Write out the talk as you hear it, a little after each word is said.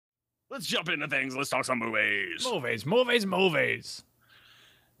Let's jump into things. Let's talk some movies. Movies.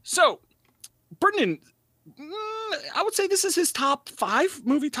 So, Brendan, I would say this is his top 5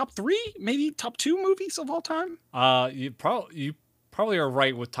 movie, top 3, maybe top 2 movies of all time. You probably are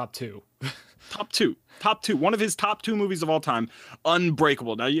right with top 2. Top two. One of his top 2 movies of all time,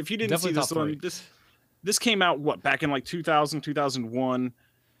 Unbreakable. Now, if you didn't Definitely see this one, this came out back in like 2000, 2001,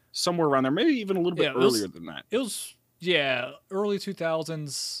 somewhere around there, maybe even a little bit earlier than that. It was early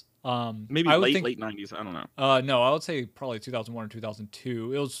 2000s. Maybe late 90s. I don't know. No, I would say probably 2001 or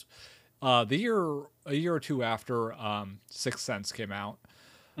 2002. It was a year or two after Sixth Sense came out.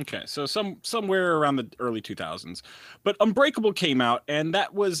 Okay, so somewhere around the early 2000s. But Unbreakable came out, and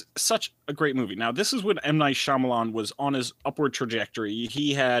that was such a great movie. Now, this is when M. Night Shyamalan was on his upward trajectory.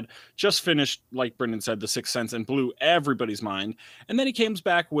 He had just finished, like Brendan said, The Sixth Sense, and blew everybody's mind. And then he comes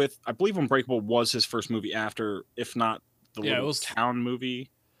back with, I believe Unbreakable was his first movie after, if not the little town movie.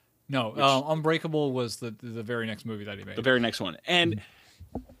 No, Unbreakable was the very next movie that he made. The very next one. And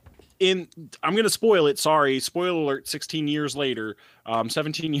I'm going to spoil it. Sorry. Spoiler alert, 17 years later.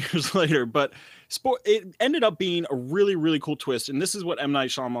 But it ended up being a really, really cool twist. And this is what M. Night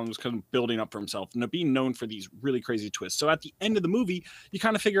Shyamalan was kind of building up for himself, and being known for these really crazy twists. So at the end of the movie, you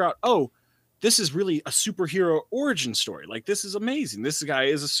kind of figure out, oh, this is really a superhero origin story. Like, this is amazing. This guy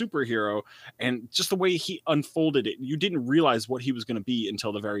is a superhero. And just the way he unfolded it, you didn't realize what he was going to be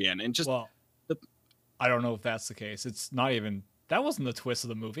until the very end. And I don't know if that's the case. It's not even, that wasn't the twist of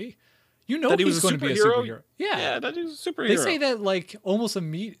the movie. You know that he was going to be a superhero. Yeah, that he was a superhero. They say that like almost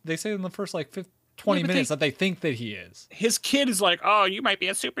they say in the first like 20 minutes that they think that he is. His kid is like, oh, you might be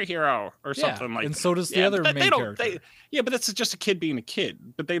a superhero or something like that. And so does the other main character. But that's just a kid being a kid.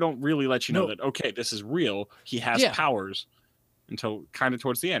 But they don't really let you know that, okay, this is real. He has powers until kind of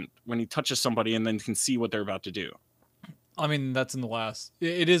towards the end when he touches somebody and then can see what they're about to do. I mean, that's in the last,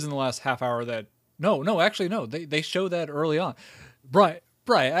 it is in the last half hour that, no, they show that early on. Brian,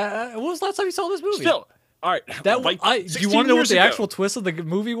 when was the last time you saw this movie? Still, all right. Do you want to know what the actual twist of the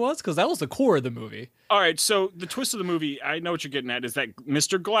movie was? Because that was the core of the movie. All right, so the twist of the movie, I know what you're getting at, is that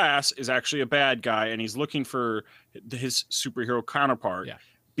Mr. Glass is actually a bad guy, and he's looking for his superhero counterpart,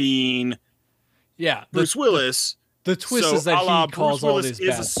 being Bruce Willis. The twist is that he calls all this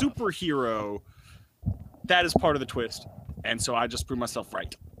bad is a superhero. That is part of the twist, and so I just proved myself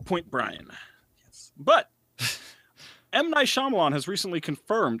right. Point Brian. Yes. But M. Night Shyamalan has recently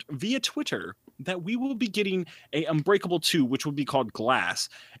confirmed via Twitter that we will be getting a Unbreakable 2, which will be called Glass,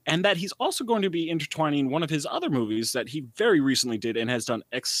 and that he's also going to be intertwining one of his other movies that he very recently did and has done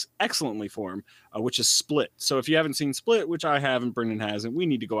excellently for him, which is Split. So if you haven't seen Split, which I haven't, Brendan hasn't, we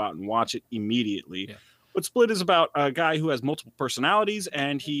need to go out and watch it immediately. Yeah. But Split is about a guy who has multiple personalities,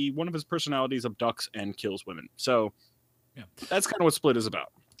 and one of his personalities abducts and kills women. So that's kind of what Split is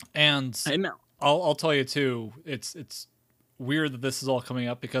about. And now I'll tell you too, it's weird that this is all coming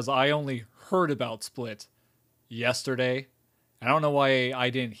up because I only heard about Split yesterday. I don't know why I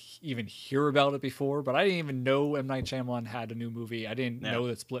didn't even hear about it before, but I didn't even know M. Night Shyamalan had a new movie. I didn't know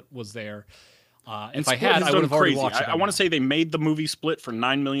that Split was there. If I had, I would have already watched it. I want to say they made the movie Split for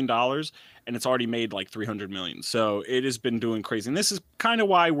 $9 million, and it's already made like $300 million. So it has been doing crazy. And this is kind of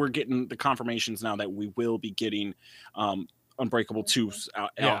why we're getting the confirmations now that we will be getting Unbreakable 2.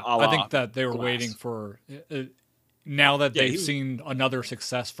 I think that they were waiting for... now that they've seen another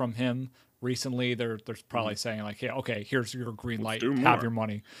success from him recently, they're probably saying like, "Hey, okay, here's your green light. Have your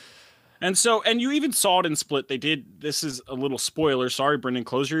money." And you even saw it in Split. They did. This is a little spoiler. Sorry, Brendan.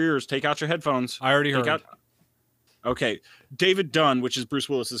 Close your ears. Take out your headphones. I already heard. Okay, David Dunn, which is Bruce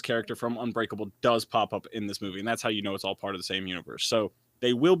Willis's character from Unbreakable, does pop up in this movie, and that's how you know it's all part of the same universe. So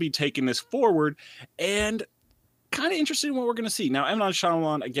they will be taking this forward, and kind of interested in what we're going to see. Now, M. Night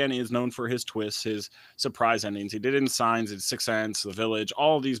Shyamalan, again, is known for his twists, his surprise endings. He did it in Signs, he did Sixth Sense, The Village,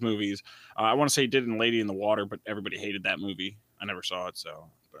 all of these movies. I want to say he did in Lady in the Water, but everybody hated that movie. I never saw it, so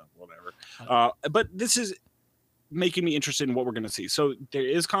whatever. But this is making me interested in what we're going to see. So there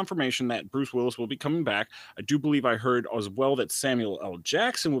is confirmation that Bruce Willis will be coming back. I do believe I heard as well that Samuel L.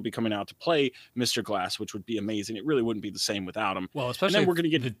 Jackson will be coming out to play Mr. Glass, which would be amazing. It really wouldn't be the same without him. Well, especially and then we're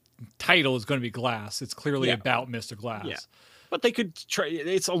going to get the title is going to be Glass. It's clearly about Mr. Glass. Yeah. But they could try.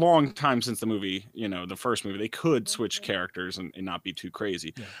 It's a long time since the movie, the first movie. They could switch characters and not be too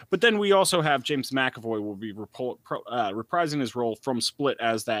crazy. Yeah. But then we also have James McAvoy will be reprising his role from Split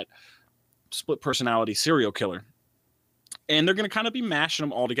as that split personality serial killer. And they're going to kind of be mashing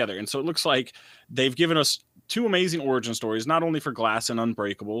them all together. And so it looks like they've given us 2 amazing origin stories, not only for Glass and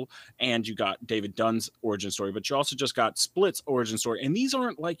Unbreakable, and you got David Dunn's origin story, but you also just got Split's origin story. And these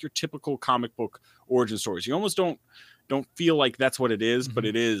aren't like your typical comic book origin stories. You almost don't don't feel like that's what it is, but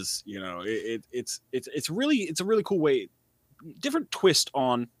it is. It's a really cool way, different twist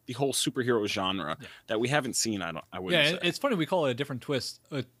on the whole superhero genre that we haven't seen. I wouldn't say. It's funny we call it a different twist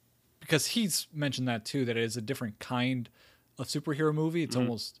because he's mentioned that too, that it is a different kind of superhero movie. It's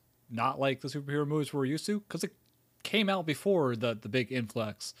almost not like the superhero movies we're used to because it came out before the big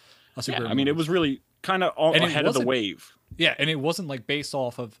influx of superhero movies. It was really kind of ahead of the wave. Yeah, and it wasn't like based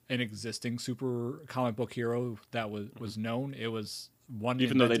off of an existing super comic book hero that was known. It was one,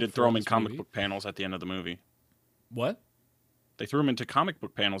 even though they did throw him in comic book panels at the end of the movie. What? They threw him into comic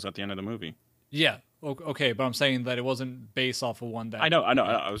book panels at the end of the movie. Yeah. Okay, but I'm saying that it wasn't based off of one that I know.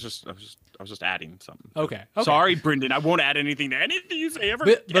 I was just adding something. Okay. Sorry, Brendan. I won't add anything to anything you say ever.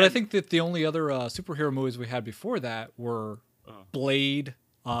 But I think that the only other superhero movies we had before that were Blade,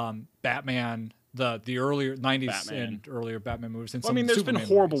 Batman, the earlier 90s Batman. and earlier Batman movies. And I mean, there's Superman been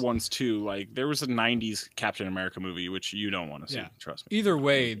horrible movies. ones too. Like there was a 90s Captain America movie, which you don't want to see. Yeah. Trust me. Either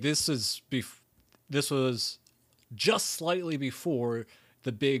way, this was just slightly before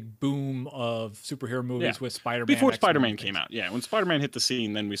the big boom of superhero movies with Spider-Man. Before X-Men Spider-Man came out. Yeah. When Spider-Man hit the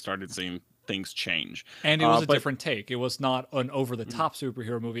scene, then we started seeing things change. And it was a different take. It was not an over-the-top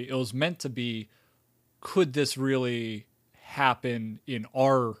superhero movie. It was meant to be, could this really happen in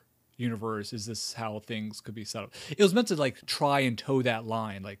our universe? Is this how things could be set up? It was meant to like try and toe that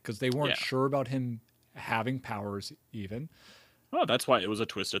line, like because they weren't sure about him having powers even. Oh, that's why it was a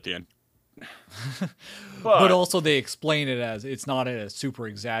twist at the end. But also they explain it as it's not at a super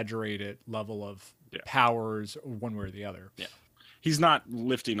exaggerated level of powers one way or the other. Yeah. He's not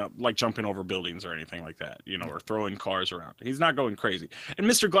lifting up, like jumping over buildings or anything like that, or throwing cars around. He's not going crazy. And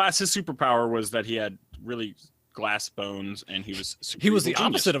Mr. Glass, his superpower was that he had really glass bones and he was the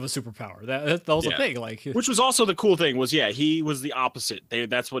opposite of a superpower. That was a thing, like, which was also the cool thing was he was the opposite.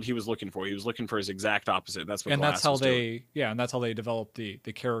 That's what he was looking for. He was looking for his exact opposite. That's what Glass was doing. And that's how they developed the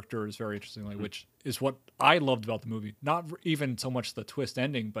characters very interestingly, which is what I loved about the movie. Not even so much the twist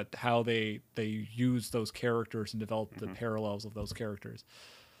ending, but how they used those characters and developed the parallels of those characters.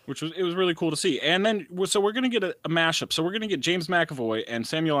 It was really cool to see. And then so we're going to get a mashup. So we're going to get James McAvoy and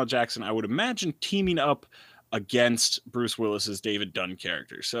Samuel L. Jackson, I would imagine, teaming up against Bruce Willis's David Dunn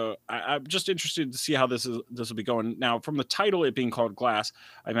character. So I'm just interested to see how this will be going. Now, from the title, it being called Glass,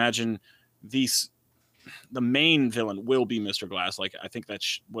 I imagine the main villain will be Mr. Glass. Like, I think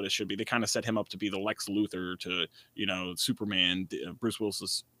that's what it should be. They kind of set him up to be the Lex Luthor to, Superman, Bruce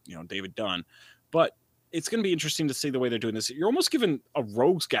Willis's, David Dunn. But it's going to be interesting to see the way they're doing this. You're almost given a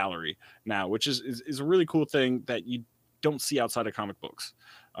rogues gallery now, which is a really cool thing that you don't see outside of comic books.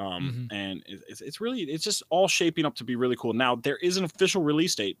 And it's just all shaping up to be really cool. Now, there is an official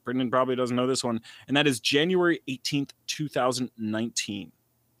release date. Brendan probably doesn't know this one, and that is January 18th, 2019.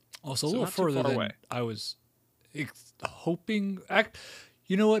 Also, a little further than away. I was hoping.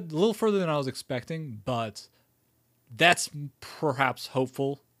 You know what? A little further than I was expecting, but that's perhaps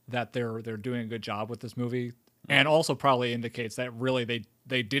hopeful that they're doing a good job with this movie, and also probably indicates that really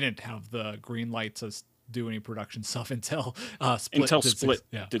they didn't have the green light to do any production stuff until Split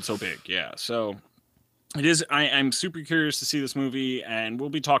did so big. Yeah. So it is. I'm super curious to see this movie, and we'll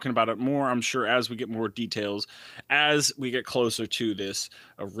be talking about it more, I'm sure, as we get more details, as we get closer to this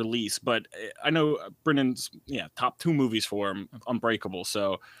release. But I know Brendan's top 2 movies for him, Unbreakable.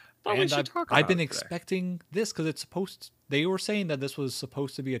 So I've been expecting this because they were saying that this was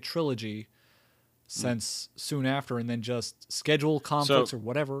supposed to be a trilogy since soon after, and then just schedule conflicts or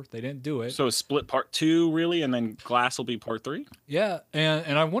whatever. They didn't do it. So Split Part 2, really, and then Glass will be Part 3? Yeah,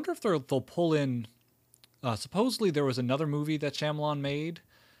 and I wonder if they'll pull in... supposedly there was another movie that Shyamalan made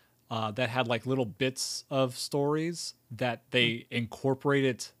that had like little bits of stories that they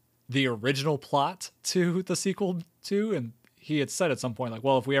incorporated the original plot to the sequel to, and he had said at some point, like,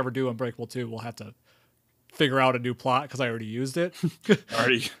 well, if we ever do Unbreakable 2, we'll have to figure out a new plot because I already used it.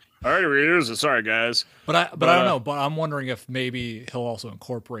 I already reused it. Sorry, guys. But I don't know. But I'm wondering if maybe he'll also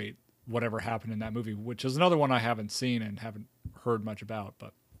incorporate whatever happened in that movie, which is another one I haven't seen and haven't heard much about.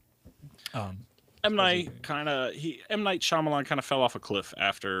 But M. Night Shyamalan kind of fell off a cliff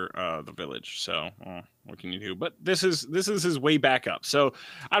after The Village. So what can you do? But this is his way back up. So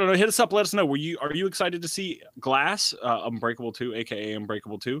I don't know. Hit us up. Let us know. Are you excited to see Glass, Unbreakable 2, aka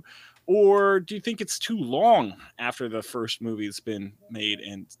Unbreakable 2? Or do you think it's too long after the first movie's been made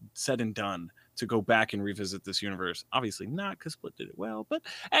and said and done to go back and revisit this universe? Obviously not, because Split did it well. But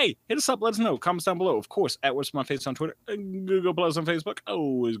hey, hit us up. Let us know. Comments down below. Of course, at What's My Face on Twitter, Google Plus on Facebook.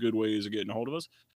 Always good ways of getting a hold of us.